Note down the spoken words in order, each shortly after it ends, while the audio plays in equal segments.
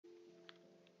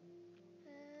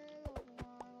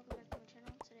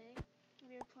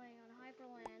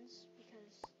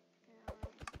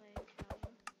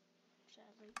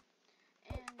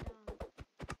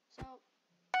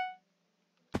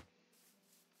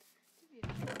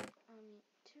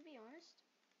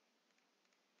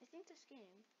think this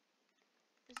game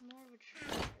is more of a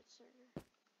tryhard server.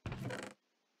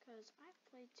 Because I've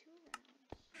played 2 rounds.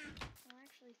 Well,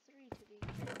 actually 3 to be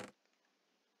exact.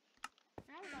 And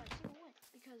I haven't got a single win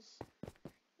because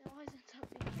it always ends up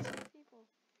being the same people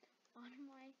on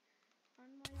my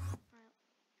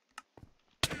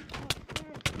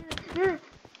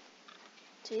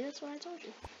See, that's what I told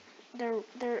you.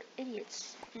 They're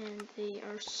idiots and they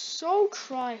are so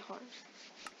try hard.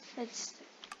 It's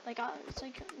like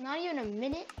not even a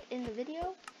minute in the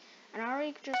video and I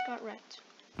already just got wrecked.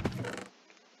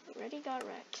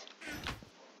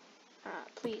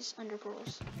 Please, ender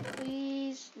pearls.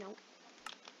 Please, no.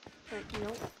 Right,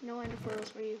 nope, no ender pearls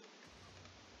for you.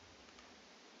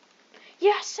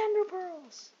 Yes, ender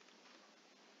pearls!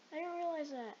 I didn't realize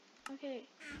that. Okay.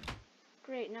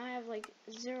 Great, now I have like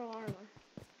 0 armor.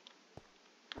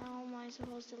 How am I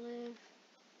supposed to live?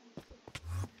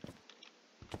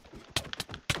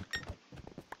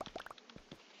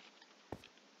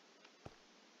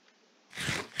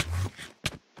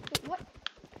 Wait, what?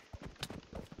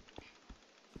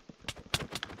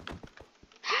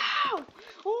 How?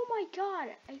 Oh my god,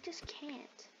 I just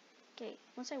can't. Okay,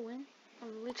 once I win,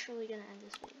 I'm literally gonna end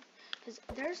this video. Because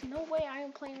there's no way I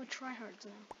am playing with tryhards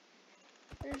now.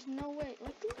 There's no way.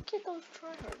 Like, look at those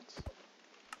tryhards.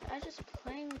 I'm just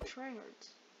playing with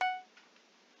tryhards.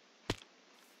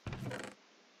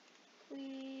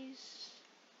 Please.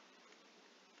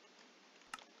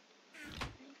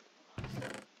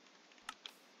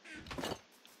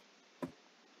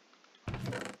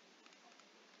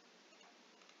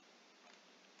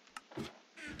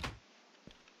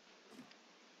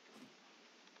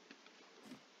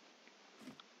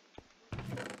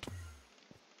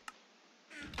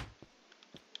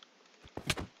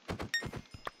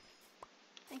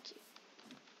 Thank you.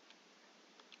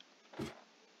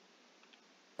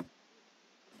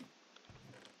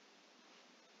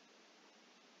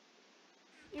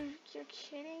 You're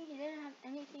kidding? He didn't have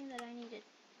anything that I needed.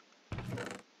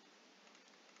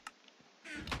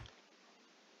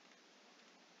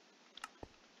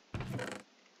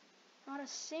 Not a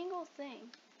single thing.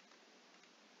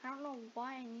 I don't know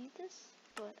why I need this,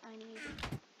 but I need it.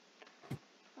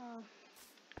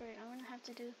 Great. I'm gonna have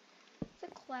to do the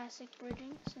classic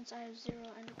bridging since I have 0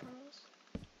 ender pearls.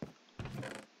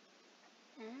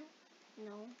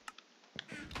 No.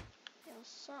 It'll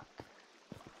suck.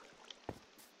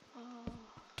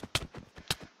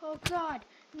 Oh god,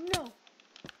 no!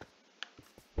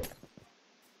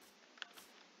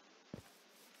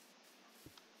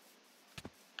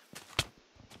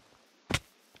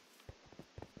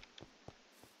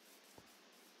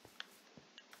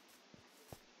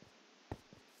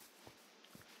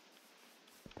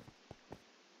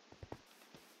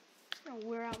 It's gonna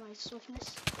wear out my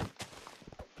swiftness.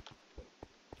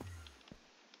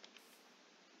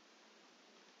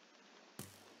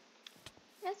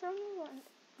 Yeah, throw me one.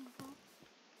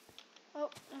 Oh,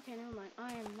 okay, never mind.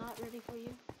 I am not ready for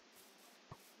you.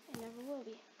 I never will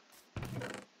be.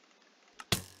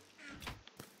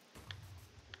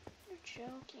 You're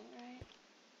joking, right?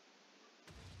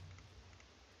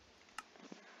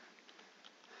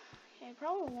 Okay, I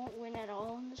probably won't win at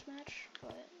all in this match,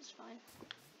 but it's fine.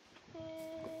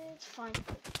 It's fine.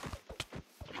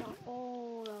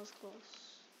 Oh, that was close.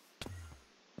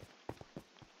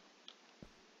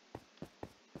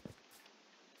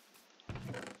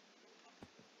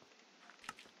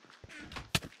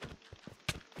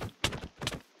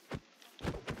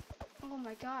 Oh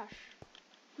my gosh.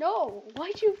 No!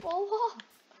 Why'd you fall off?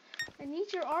 I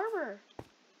need your armor.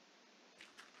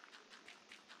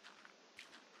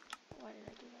 Why did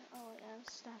I do that? Oh, I have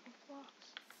a stack of blocks.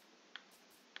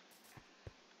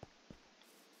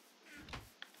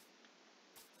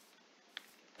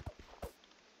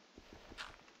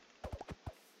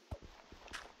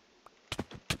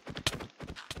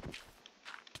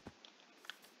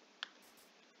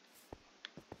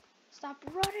 Stop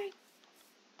running!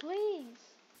 Please!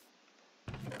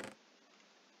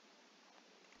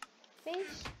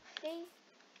 Face.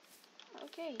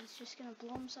 Okay, he's just gonna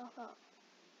blow himself up.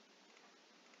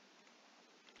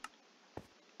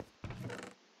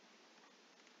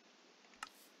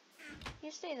 You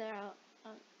stay there,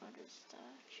 I'll just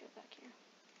shoot back here.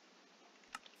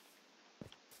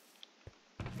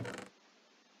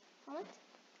 What?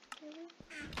 Really?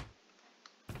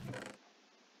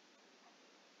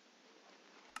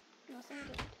 Nothing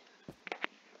good.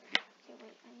 Okay,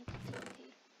 wait, I need to TP.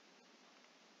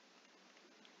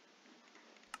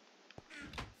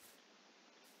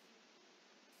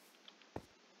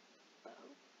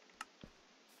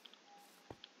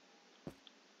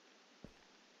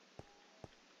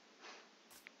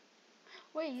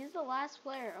 Wait, he's the last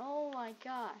player. Oh my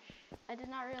gosh. I did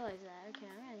not realize that. Okay,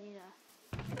 I'm gonna need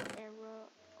a arrow.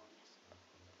 Oh, yes.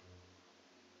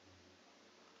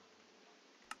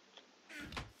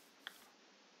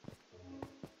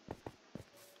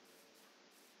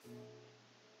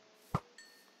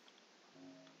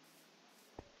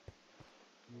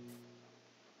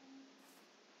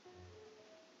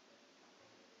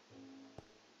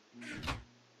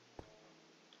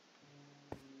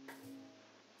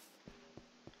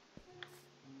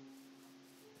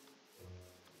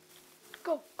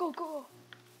 Go, go, go.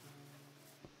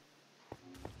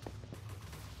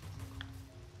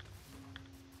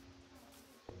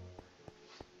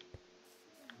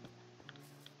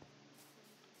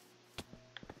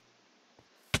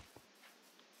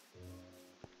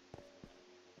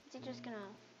 Is he just gonna...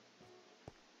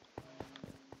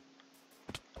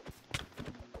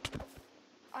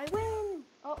 I win!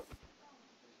 Oh.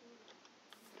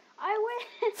 I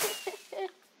win!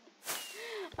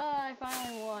 I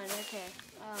finally won. Okay.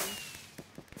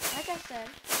 Like I said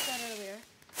earlier,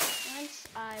 once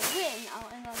I win, I'll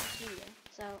end off this video.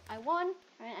 So I won.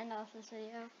 I'm gonna end off this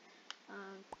video.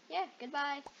 Yeah.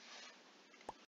 Goodbye.